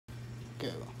Go.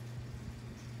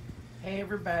 Hey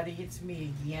everybody, it's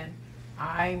me again.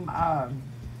 I'm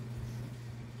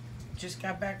just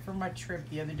got back from my trip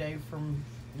the other day from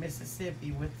Mississippi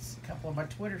with a couple of my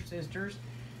Twitter sisters,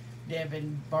 Deb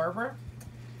and Barbara.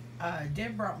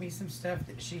 Deb brought me some stuff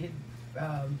that she had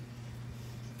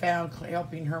found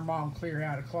helping her mom clear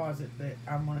out a closet that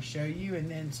I'm going to show you, and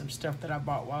then some stuff that I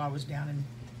bought while I was down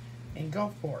in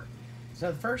Gulfport.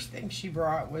 So the first thing she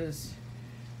brought was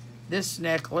this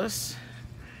necklace.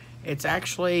 It's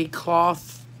actually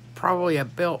cloth, probably a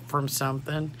belt from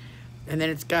something. And then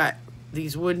it's got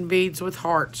these wooden beads with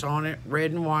hearts on it,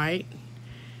 red and white.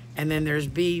 And then there's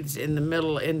beads in the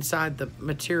middle, inside the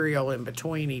material in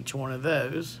between each one of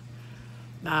those.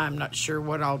 Now, I'm not sure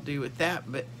what I'll do with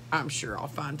that, but I'm sure I'll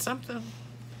find something.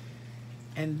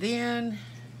 And then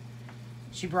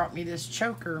she brought me this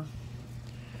choker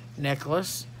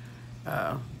necklace.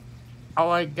 All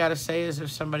I gotta say is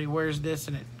if somebody wears this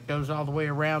and it goes all the way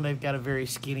around, they've got a very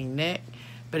skinny neck,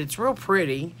 but it's real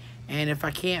pretty. And if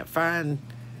I can't find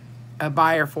a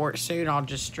buyer for it soon, I'll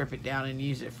just strip it down and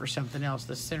use it for something else.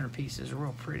 The centerpiece is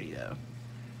real pretty though.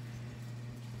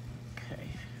 Okay.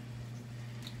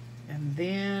 And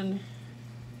then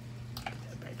put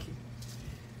that back here.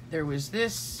 There was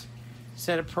this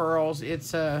set of pearls.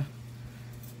 It's a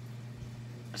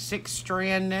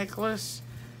 6-strand necklace,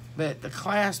 but the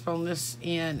clasp on this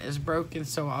end is broken,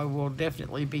 so I will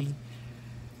definitely be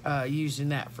using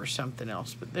that for something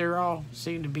else. But they're all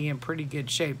seem to be in pretty good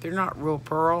shape. They're not real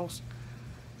pearls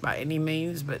by any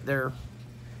means, but they're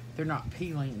not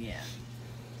peeling yet.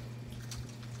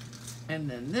 And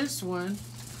then this one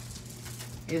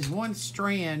is 1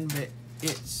 strand, but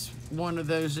it's one of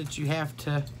those that you have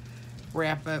to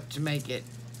wrap up to make it.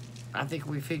 I think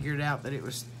we figured out that it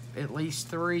was at least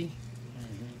 3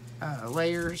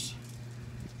 layers.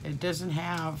 It doesn't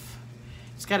have,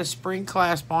 it's got a spring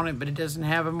clasp on it, but it doesn't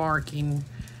have a marking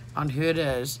on who it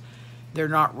is. They're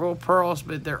not real pearls,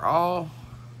 but they're all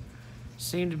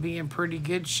seem to be in pretty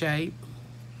good shape.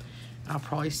 I'll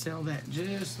probably sell that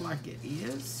just like it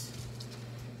is.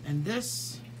 And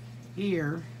this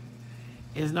here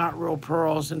is not real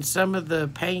pearls, and some of the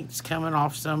paint's coming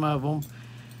off some of them,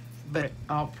 but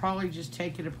I'll probably just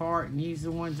take it apart and use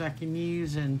the ones I can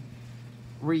use and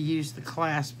reuse the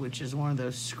clasp, which is one of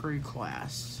those screw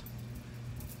clasps.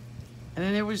 And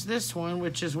then there was this one,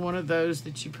 which is one of those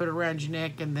that you put around your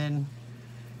neck, and then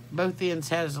both ends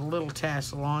has a little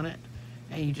tassel on it,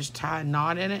 and you just tie a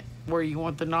knot in it where you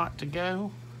want the knot to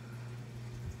go.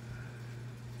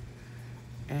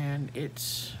 And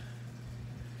it's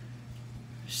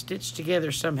stitched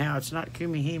together somehow. It's not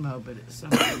kumihimo, but it's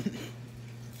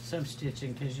some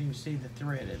stitching, because you can see the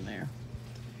thread in there.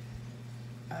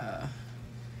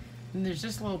 And there's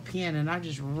this little pin, and I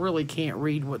just really can't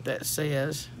read what that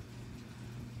says.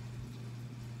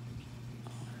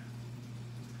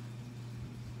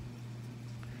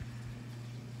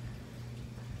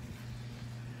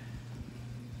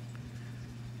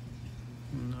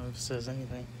 I don't know if it says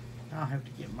anything. I'll have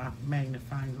to get my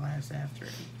magnifying glass after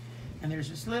it. And there's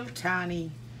this little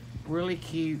tiny, really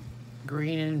cute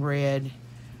green and red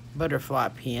butterfly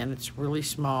pin. It's really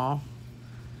small.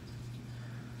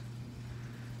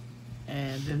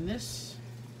 And then this,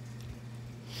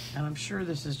 and I'm sure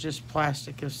this is just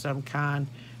plastic of some kind,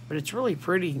 but it's really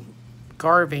pretty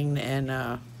carving,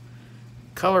 and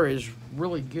color is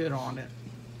really good on it.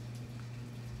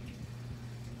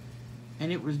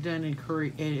 And it was done in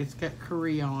Korea, and it's got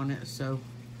Korea on it, so,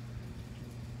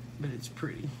 but it's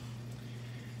pretty.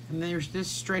 And there's this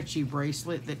stretchy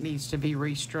bracelet that needs to be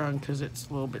restrung because it's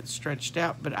a little bit stretched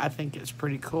out, but I think it's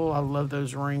pretty cool. I love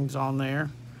those rings on there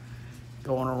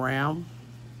going around.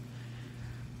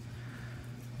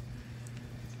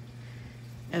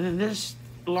 And then this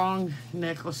long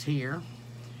necklace here,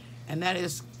 and that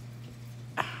is,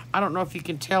 I don't know if you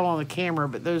can tell on the camera,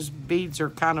 but those beads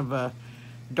are kind of a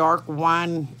dark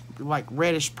wine, like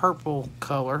reddish purple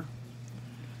color.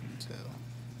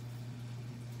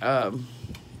 Let's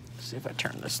see if I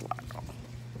turn this light on.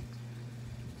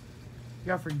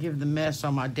 Y'all forgive the mess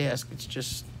on my desk. It's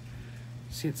just,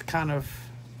 see, it's kind of,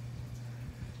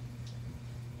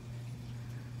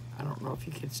 I don't know if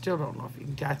you can, still don't know if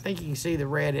you can, I think you can see the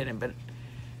red in it, but it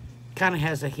kind of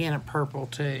has a hint of purple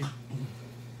too.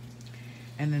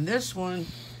 And then this one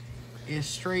is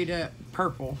straight up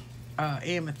purple,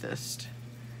 amethyst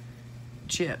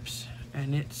chips,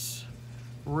 and it's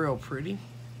real pretty.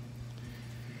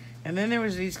 And then there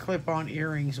was these clip-on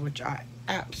earrings, which I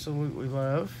absolutely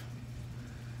love.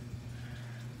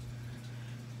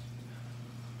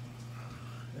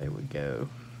 They would go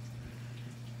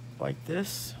like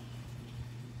this.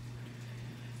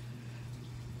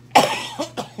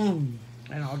 And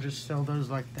I'll just sell those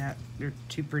like that. They're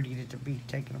too pretty to be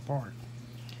taken apart.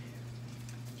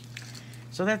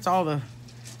 So that's all the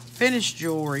finished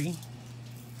jewelry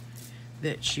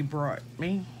that she brought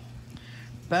me.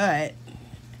 But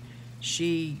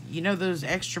she, you know those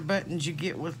extra buttons you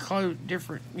get with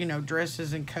different, you know,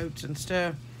 dresses and coats and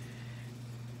stuff?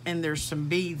 And there's some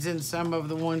beads in some of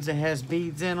the ones that has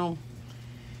beads in them.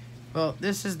 Well,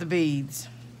 this is the beads.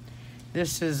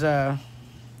 This is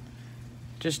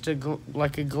just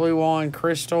like a glue-on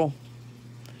crystal.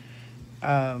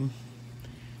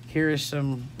 Here is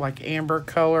some like amber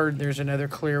colored. There's another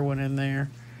clear one in there.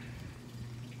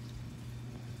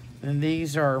 And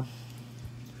these are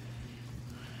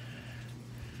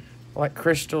like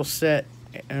crystal set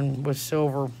and with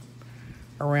silver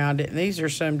around it. And these are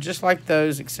some just like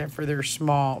those, except for they're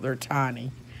small, they're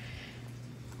tiny.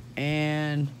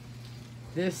 And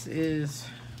this is,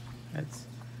 that's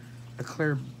a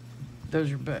clear,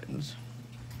 those are buttons.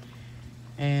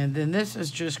 And then this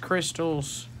is just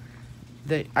crystals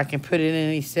that I can put in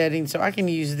any setting. So I can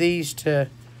use these to,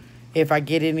 if I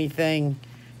get anything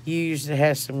used that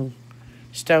has some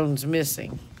stones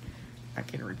missing, I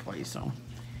can replace them.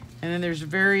 And then there's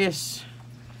various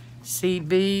seed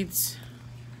beads,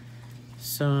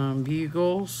 some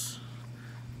bugles.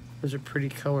 Those are pretty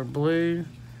color blue.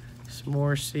 Some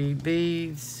more seed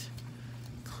beads,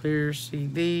 clear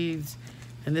seed beads.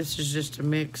 And this is just a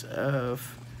mix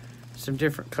of some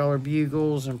different color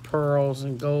bugles and pearls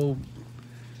and gold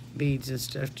beads and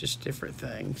stuff, just different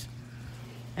things.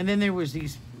 And then there was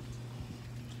these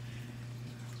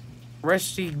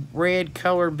rusty red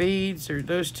color beads, or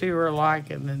those two are alike,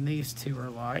 and then these two are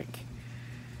alike.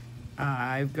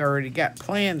 I've already got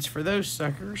plans for those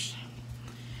suckers.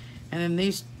 And then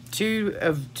these two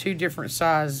different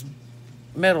size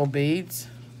metal beads.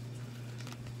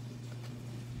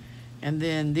 And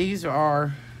then these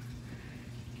are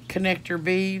connector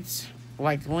beads,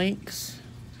 like links.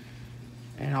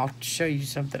 And I'll show you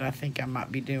something I think I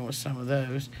might be doing with some of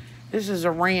those. This is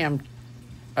a ram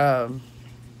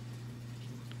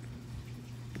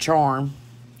charm.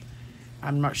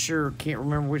 I'm not sure, can't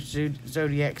remember which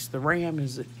zodiac's the ram.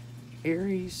 Is it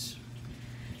Aries?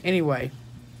 Anyway,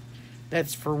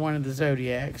 that's for one of the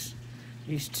zodiacs.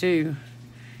 These two.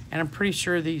 And I'm pretty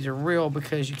sure these are real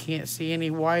because you can't see any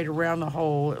white around the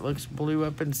hole. It looks blue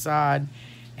up inside.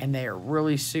 And they are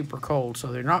really super cold. So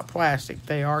they're not plastic.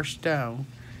 They are stone.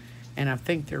 And I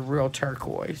think they're real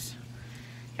turquoise.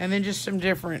 And then just some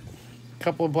different,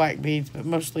 couple of black beads, but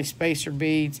mostly spacer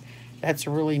beads. That's a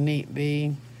really neat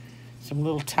bead. Some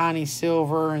little tiny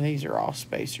silver, and these are all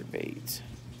spacer beads.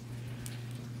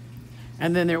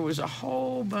 And then there was a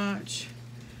whole bunch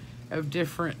of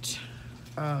different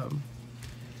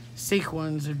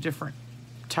sequins of different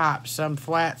types. Some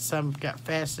flat, some got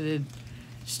faceted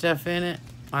stuff in it.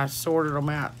 I sorted them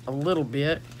out a little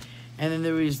bit. And then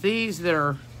there was these that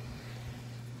are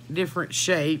different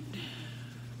shaped.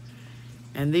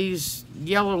 And these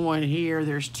yellow one here,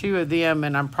 there's two of them,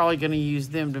 and I'm probably going to use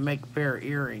them to make a pair of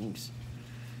earrings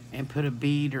and put a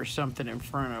bead or something in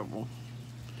front of them.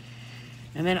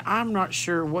 And then I'm not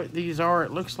sure what these are.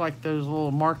 It looks like those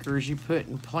little markers you put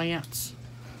in plants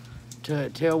to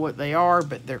tell what they are,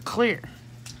 but they're clear.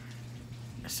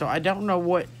 So I don't know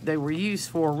what they were used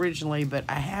for originally, but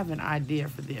I have an idea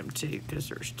for them too, because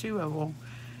there's two of them.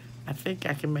 I think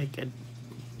I can make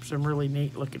some really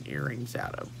neat looking earrings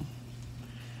out of them,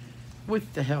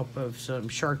 with the help of some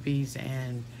Sharpies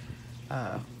and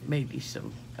maybe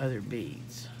some other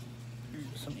beads.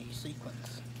 Some of these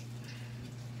sequins.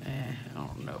 I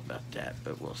don't know about that,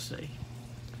 but we'll see.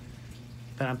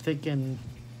 But I'm thinking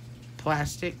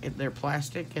plastic, if they're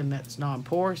plastic and that's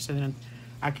non-porous, and then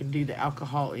I can do the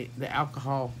alcohol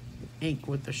ink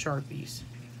with the Sharpies.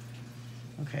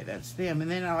 Okay, that's them.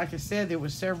 And then, like I said, there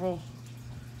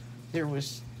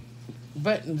was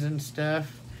buttons and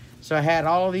stuff. So I had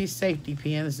all these safety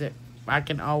pins that I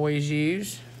can always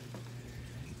use.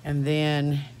 And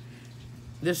then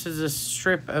this is a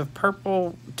strip of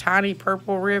purple, tiny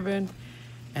purple ribbon.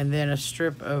 And then a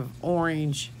strip of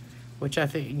orange, which I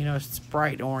think, you know, it's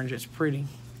bright orange. It's pretty.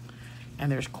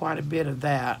 And there's quite a bit of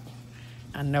that.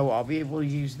 I know I'll be able to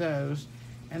use those.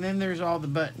 And then there's all the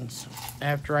buttons.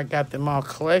 After I got them all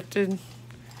collected,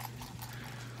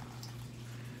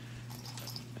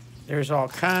 there's all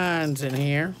kinds in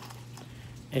here,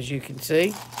 as you can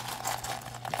see.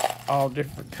 All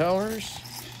different colors.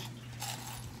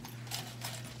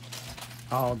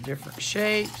 All different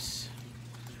shapes.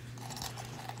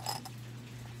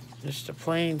 Just a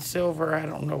plain silver. I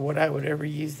don't know what I would ever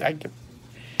use.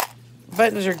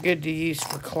 Buttons are good to use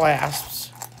for clasps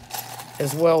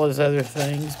as well as other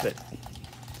things, but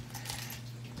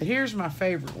But here's my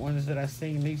favorite ones that I've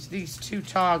seen. These two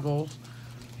toggles.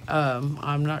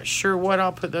 I'm not sure what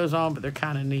I'll put those on, but they're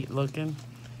kind of neat looking.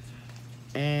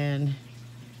 And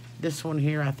this one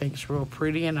here I think is real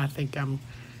pretty, and I think I'm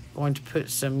going to put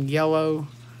some yellow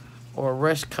or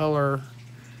rust color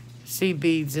seed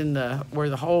beads in the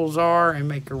where the holes are and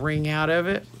make a ring out of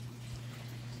it.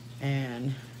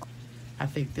 And I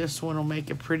think this one will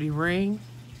make a pretty ring.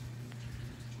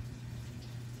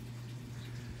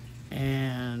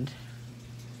 And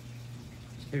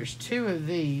there's two of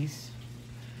these.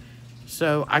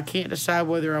 So I can't decide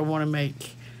whether I want to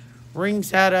make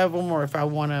rings out of them or if I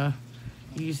want to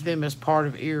use them as part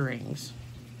of earrings.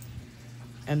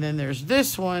 And then there's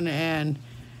this one, and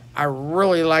I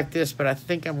really like this, but I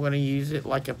think I'm going to use it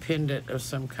like a pendant of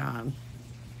some kind.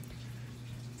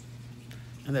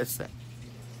 And that's that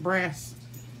brass.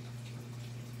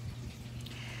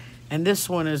 And this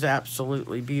one is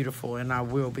absolutely beautiful, and I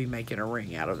will be making a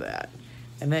ring out of that.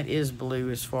 And that is blue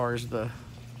as far as the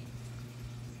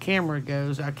camera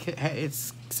goes.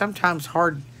 It's sometimes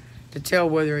hard to tell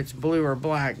whether it's blue or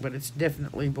black, but it's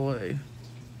definitely blue.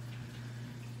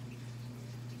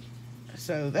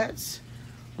 So that's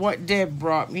what Deb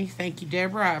brought me. Thank you,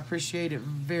 Deborah. I appreciate it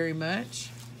very much.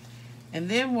 And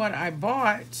then what I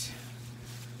bought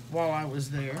while I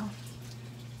was there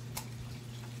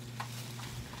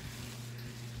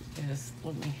is,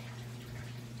 let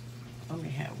me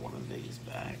have one of these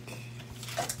back.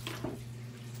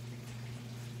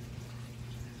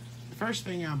 The first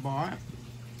thing I bought,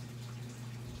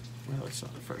 well, it's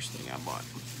not the first thing I bought.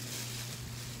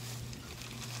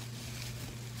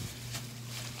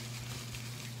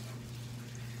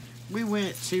 We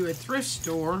went to a thrift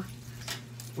store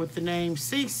with the name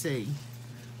CC,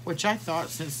 which I thought,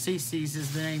 since CC's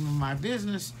is the name of my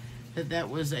business, that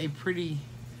was a pretty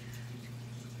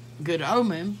good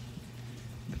omen.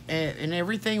 And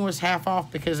everything was half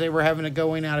off because they were having a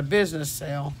going out of business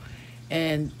sale.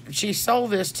 And she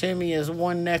sold this to me as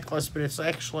one necklace, but it's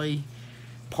actually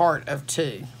part of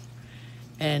two.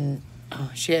 And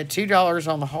she had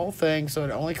 $2 on the whole thing, so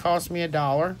it only cost me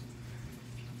 $1.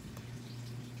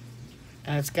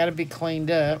 And it's got to be cleaned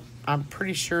up. I'm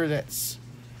pretty sure that's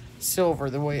silver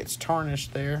the way it's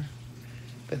tarnished there,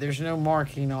 but there's no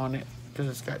marking on it because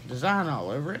it's got design all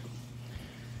over it.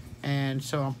 And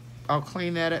so I'll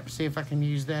clean that up, see if I can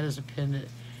use that as a pendant.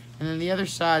 And then the other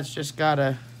side's just got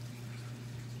a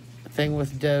thing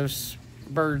with dove's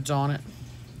birds on it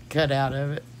cut out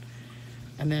of it.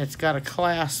 And then it's got a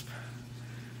clasp,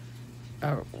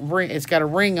 ring. It's got a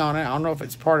ring on it. I don't know if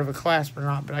it's part of a clasp or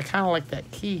not, but I kind of like that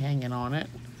key hanging on it.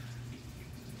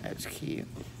 That's cute.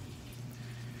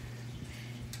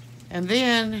 And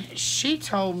then she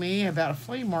told me about a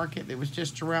flea market that was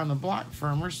just around the block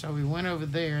from her, so we went over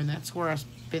there, and that's where I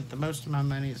spent the most of my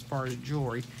money as far as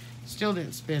jewelry. Still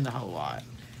didn't spend a whole lot.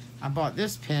 I bought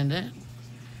this pendant,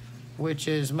 which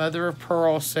is mother of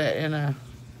pearl set in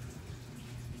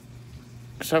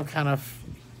some kind of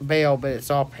bell, but it's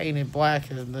all painted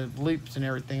black, and the loops and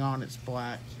everything on it's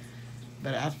black.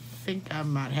 But I think I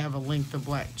might have a length of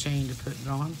black chain to put it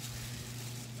on.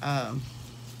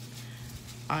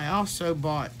 I also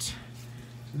bought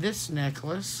this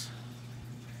necklace,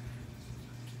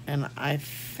 and I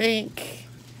think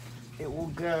it will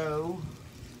go,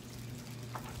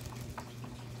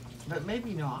 but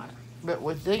maybe not. But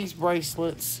with these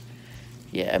bracelets,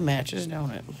 yeah, it matches,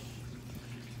 don't it?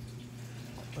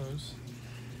 Close.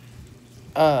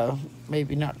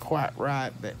 Maybe not quite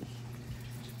right, but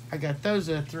I got those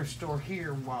at a thrift store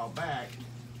here a while back.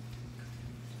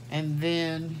 And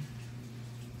then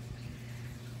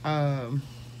I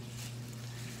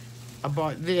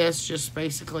bought this just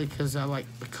basically because I like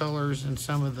the colors and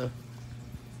some of the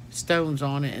stones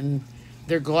on it, and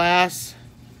they're glass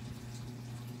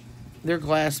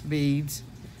beads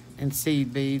and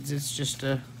seed beads. It's just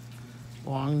a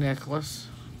long necklace.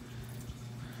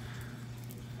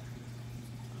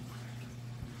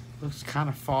 Looks kind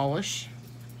of fallish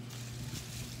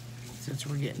since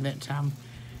we're getting that time.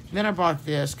 Then I bought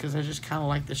this because I just kind of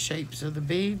like the shapes of the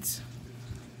beads.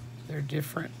 They're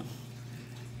different.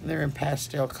 They're in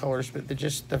pastel colors, but they're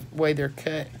just the way they're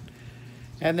cut.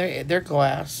 And they're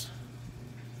glass.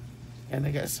 And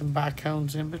they got some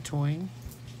bicones in between.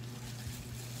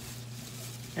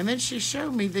 And then she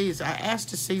showed me these. I asked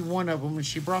to see one of them, and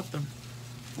she brought the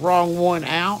wrong one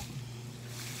out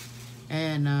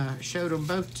and showed them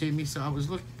both to me. So I was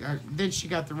then she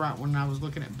got the right one, and I was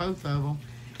looking at both of them.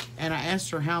 And I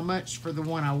asked her how much for the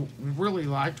one I really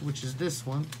liked, which is this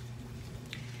one.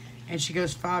 And she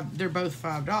goes, they're both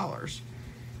 $5.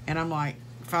 And I'm like,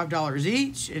 $5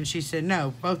 each? And she said,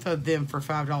 no, both of them for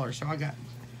 $5. So I got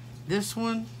This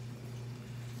one,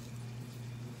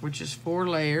 which is 4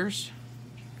 layers.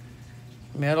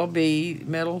 Metal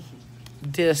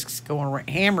discs going around,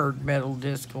 hammered metal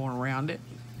discs going around it.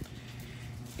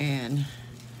 And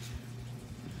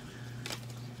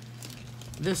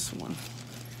this one.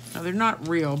 Now they're not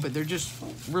real, but they're just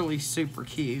really super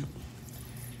cute.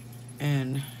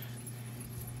 And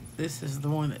this is the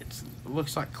one that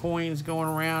looks like coins going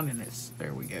around, and it's,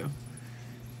 there we go.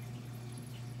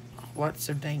 Lots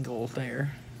of dangle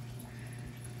there.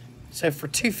 So for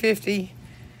 $2.50,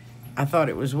 I thought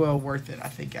it was well worth it. I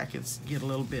think I could get a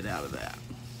little bit out of that.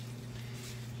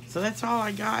 So that's all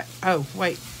I got. Oh,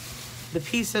 wait. The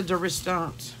piece de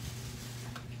resistance.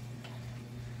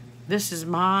 This is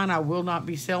mine. I will not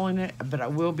be selling it, but I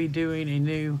will be doing a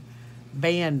new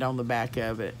band on the back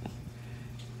of it.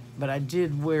 But I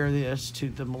did wear this to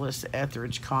the Melissa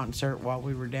Etheridge concert while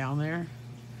we were down there.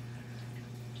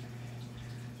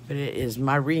 But it is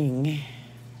my ring.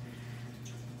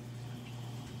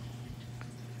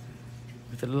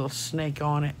 With a little snake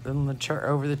on it, on the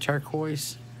over the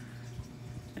turquoise.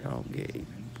 Okay,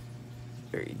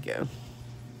 there you go.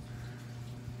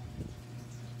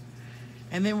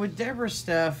 And then with Deborah's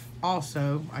stuff,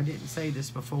 also, I didn't say this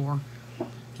before,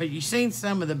 but you've seen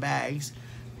some of the bags,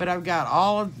 but I've got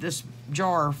all of this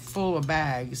jar full of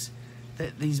bags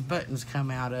that these buttons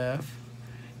come out of,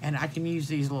 and I can use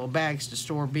these little bags to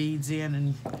store beads in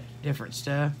and different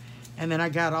stuff. And then I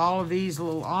got all of these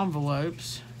little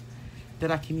envelopes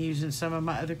that I can use in some of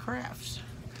my other crafts.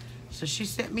 So she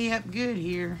set me up good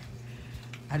here.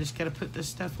 I just got to put this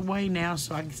stuff away now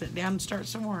so I can sit down and start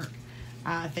some work.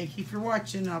 Thank you for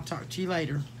watching. I'll talk to you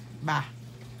later. Bye.